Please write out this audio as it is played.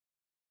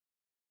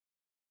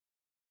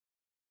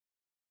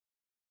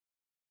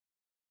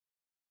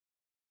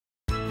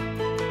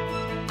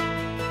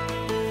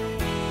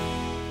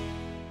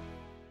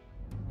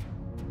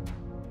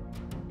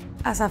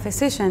As a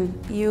physician,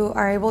 you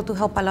are able to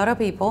help a lot of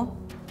people,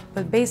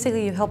 but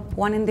basically you help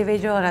one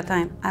individual at a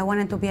time. I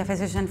wanted to be a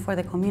physician for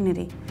the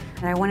community,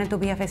 and I wanted to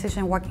be a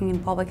physician working in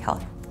public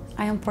health.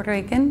 I am Puerto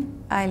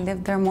Rican. I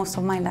lived there most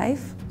of my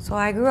life. So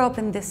I grew up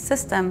in this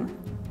system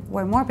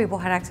where more people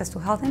had access to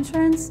health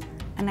insurance,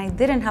 and I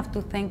didn't have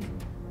to think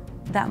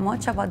that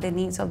much about the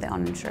needs of the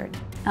uninsured.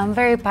 I'm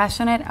very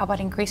passionate about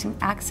increasing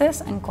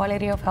access and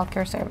quality of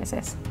healthcare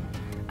services.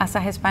 As a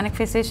Hispanic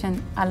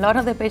physician, a lot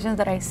of the patients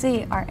that I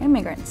see are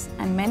immigrants,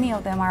 and many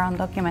of them are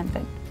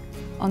undocumented.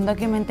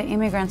 Undocumented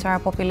immigrants are a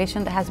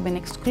population that has been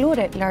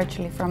excluded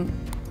largely from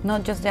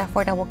not just the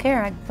Affordable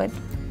Care Act, but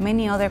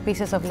many other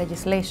pieces of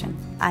legislation.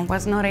 I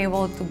was not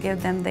able to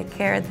give them the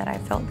care that I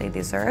felt they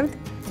deserved.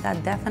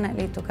 That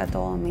definitely took a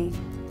toll on me.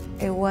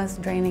 It was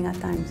draining at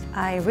times.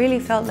 I really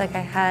felt like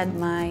I had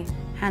my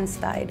hands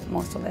tied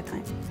most of the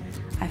time.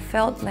 I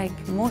felt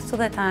like most of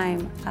the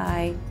time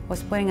I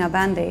was putting a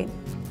Band-Aid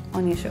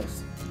on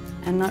issues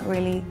and not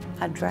really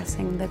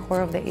addressing the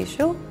core of the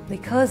issue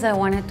because I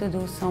wanted to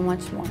do so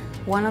much more.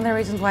 One of the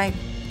reasons why I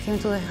came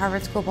to the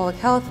Harvard School of Public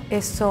Health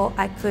is so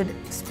I could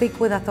speak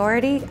with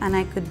authority and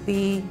I could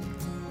be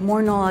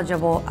more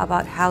knowledgeable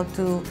about how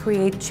to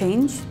create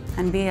change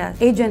and be an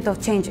agent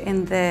of change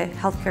in the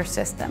healthcare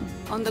system.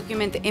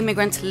 Undocumented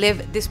immigrants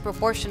live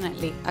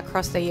disproportionately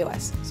across the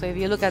US. So if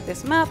you look at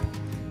this map,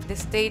 the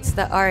states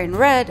that are in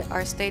red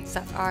are states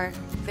that are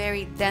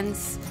very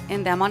dense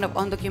in the amount of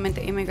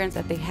undocumented immigrants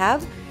that they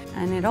have.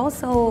 And it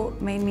also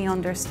made me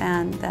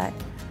understand that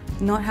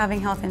not having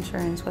health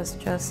insurance was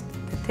just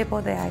the tip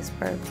of the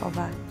iceberg of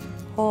a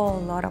whole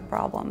lot of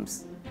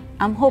problems.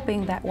 I'm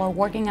hoping that while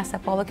working as a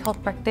public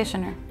health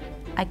practitioner,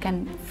 I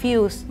can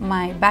fuse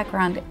my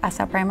background as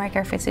a primary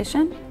care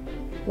physician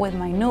with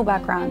my new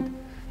background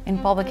in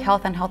public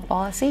health and health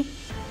policy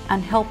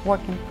and help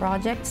work in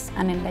projects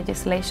and in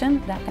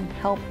legislation that can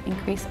help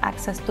increase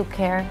access to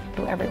care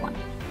to everyone.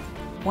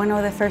 One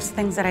of the first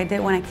things that I did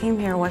when I came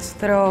here was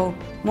throw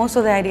most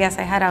of the ideas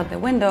I had out the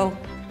window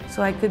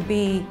so I could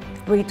be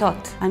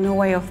retaught a new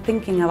way of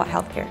thinking about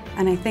healthcare.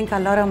 And I think a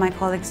lot of my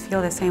colleagues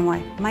feel the same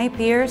way. My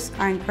peers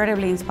are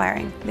incredibly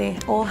inspiring. They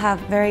all have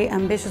very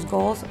ambitious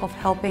goals of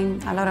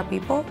helping a lot of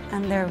people,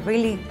 and they're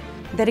really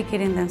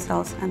dedicating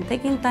themselves and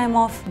taking time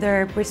off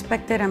their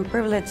respected and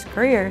privileged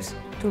careers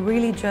to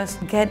really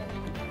just get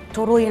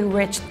totally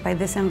enriched by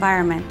this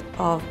environment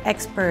of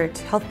expert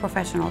health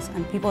professionals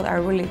and people that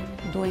are really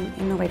doing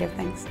innovative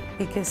things.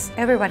 Because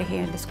everybody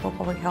here in the School of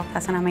Public Health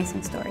has an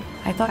amazing story.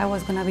 I thought I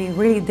was going to be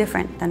really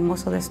different than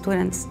most of the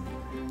students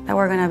that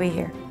were going to be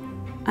here.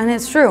 And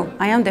it's true,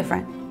 I am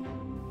different,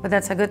 but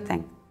that's a good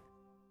thing.